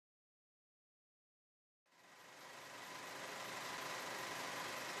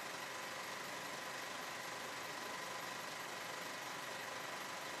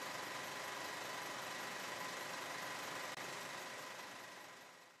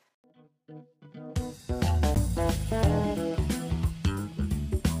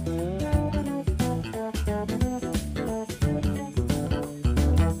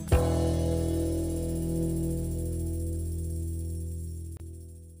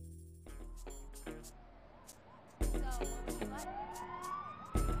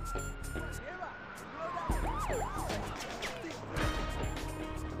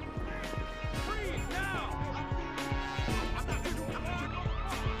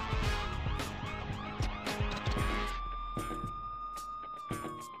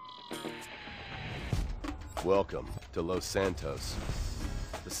Welcome to Los Santos,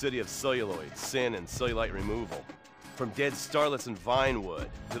 the city of celluloid, sin, and cellulite removal. From dead starlets in Vinewood,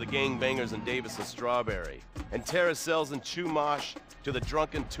 to the gangbangers in Davis and Strawberry, and terracels in Chumash, to the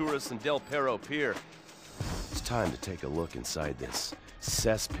drunken tourists in Del Perro Pier. It's time to take a look inside this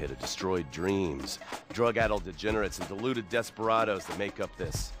cesspit of destroyed dreams, drug-addled degenerates, and deluded desperados that make up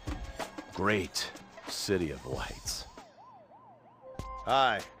this great city of lights.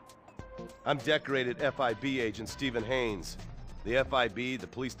 Hi. I'm decorated FIB agent Steve Haines. The FIB, the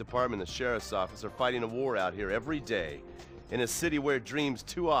police department, and the sheriff's office are fighting a war out here every day in a city where dreams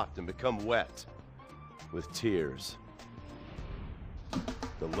too often become wet with tears.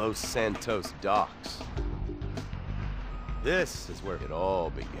 The Los Santos docks. This is where it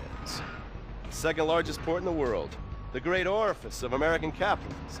all begins. The second largest port in the world, the great orifice of American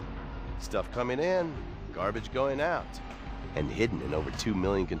capitalism. Stuff coming in, garbage going out. And hidden in over 2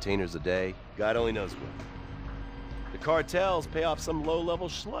 million containers a day, God only knows where. The cartels pay off some low-level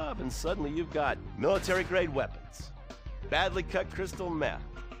schlub, and suddenly you've got military-grade weapons, badly cut crystal meth,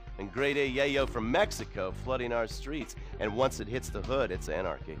 and grade A yayo from Mexico flooding our streets. And once it hits the hood, it's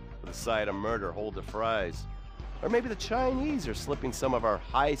anarchy, with a side of murder hold to fries. Or maybe the Chinese are slipping some of our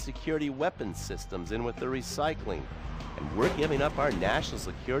high-security weapons systems in with the recycling, and we're giving up our national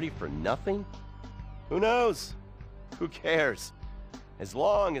security for nothing? Who knows? Who cares? As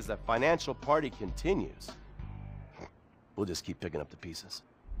long as the financial party continues, we'll just keep picking up the pieces.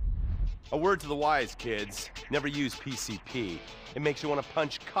 A word to the wise, kids. Never use PCP. It makes you want to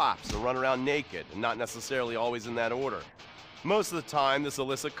punch cops and run around naked, and not necessarily always in that order. Most of the time, this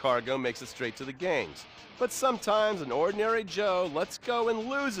illicit cargo makes it straight to the gangs. But sometimes an ordinary Joe lets go and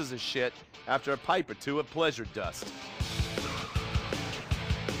loses his shit after a pipe or two of pleasure dust.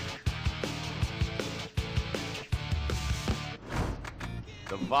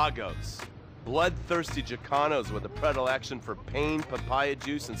 The Vagos, bloodthirsty Chicanos with a predilection for pain, papaya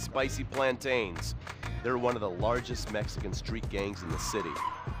juice, and spicy plantains. They're one of the largest Mexican street gangs in the city,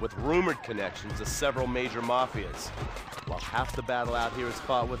 with rumored connections to several major mafias. While half the battle out here is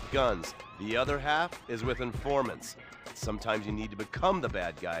fought with guns, the other half is with informants. Sometimes you need to become the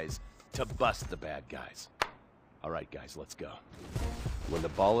bad guys to bust the bad guys. All right, guys, let's go. When the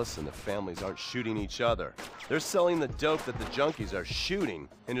Ballas and the families aren't shooting each other, they're selling the dope that the junkies are shooting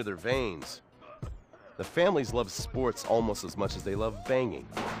into their veins. The families love sports almost as much as they love banging.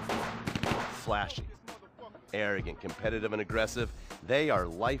 Flashy, arrogant, competitive, and aggressive, they are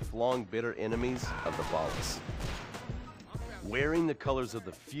lifelong bitter enemies of the Ballas. Wearing the colors of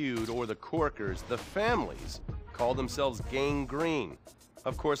the feud or the corkers, the families call themselves Gang Green.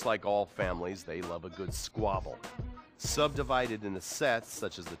 Of course, like all families, they love a good squabble. Subdivided into sets,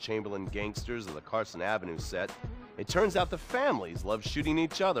 such as the Chamberlain Gangsters or the Carson Avenue set, it turns out the families love shooting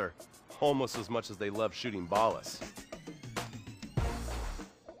each other almost as much as they love shooting Ballas.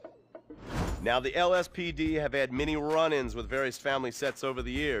 Now, the LSPD have had many run-ins with various family sets over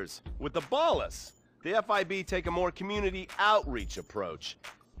the years. With the Ballas, the FIB take a more community outreach approach.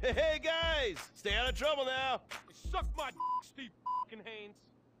 Hey guys, stay out of trouble now. Suck my Steve Haines.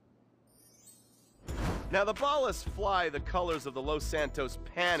 Now the Ballas fly the colors of the Los Santos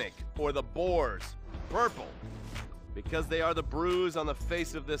Panic, or the Boers, purple, because they are the bruise on the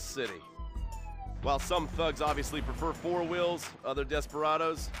face of this city. While some thugs obviously prefer 4 wheels, other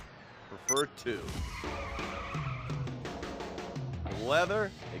desperados prefer 2.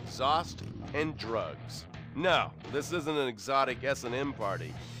 Leather, exhaust, and drugs. No, this isn't an exotic S&M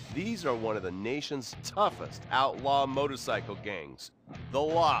party. These are one of the nation's toughest outlaw motorcycle gangs, the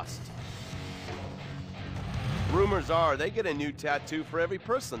Lost. Rumors are they get a new tattoo for every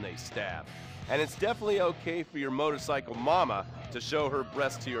person they stab. And it's definitely okay for your motorcycle mama to show her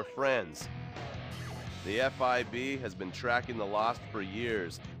breast to your friends. The FIB has been tracking the Lost for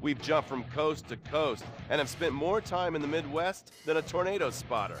years. We've jumped from coast to coast and have spent more time in the Midwest than a tornado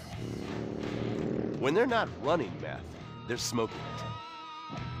spotter. When they're not running meth, they're smoking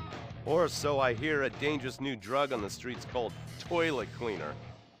it. Or so I hear, a dangerous new drug on the streets called toilet cleaner.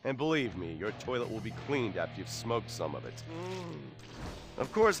 And believe me, your toilet will be cleaned after you've smoked some of it.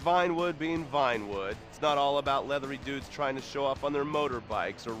 Of course, Vinewood being Vinewood, it's not all about leathery dudes trying to show off on their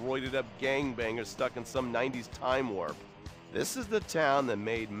motorbikes or roided up gangbangers stuck in some 90s time warp. This is the town that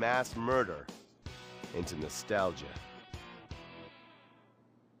made mass murder into nostalgia.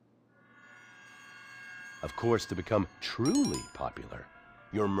 Of course, to become truly popular,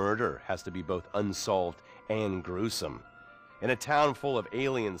 your murder has to be both unsolved and gruesome. In a town full of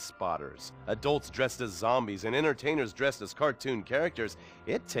alien spotters, adults dressed as zombies, and entertainers dressed as cartoon characters,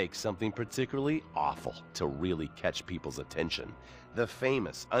 it takes something particularly awful to really catch people's attention. The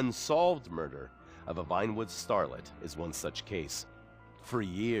famous, unsolved murder of a Vinewood starlet is one such case. For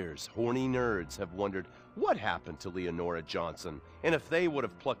years, horny nerds have wondered what happened to Leonora Johnson, and if they would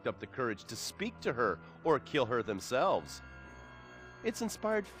have plucked up the courage to speak to her or kill her themselves. It's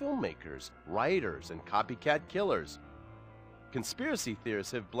inspired filmmakers, writers, and copycat killers. Conspiracy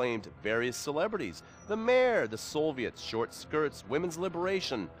theorists have blamed various celebrities, the mayor, the Soviets, short skirts, women's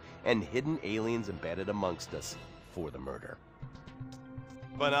liberation, and hidden aliens embedded amongst us for the murder.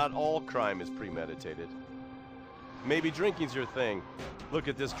 But not all crime is premeditated. Maybe drinking's your thing. Look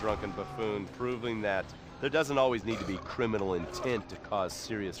at this drunken buffoon, proving that there doesn't always need to be criminal intent to cause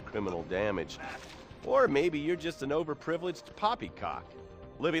serious criminal damage. Or maybe you're just an overprivileged poppycock,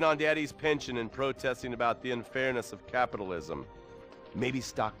 living on daddy's pension and protesting about the unfairness of capitalism. Maybe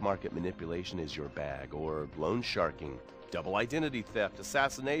stock market manipulation is your bag, or loan sharking, double identity theft,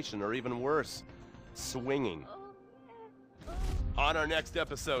 assassination, or even worse, swinging. On our next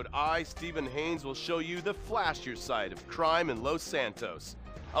episode, I, Stephen Haines, will show you the flashier side of crime in Los Santos.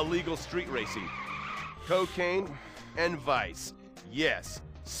 Illegal street racing, cocaine, and vice. Yes,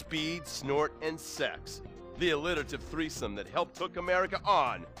 speed, snort, and sex. The alliterative threesome that helped hook America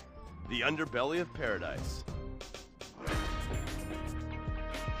on the underbelly of paradise.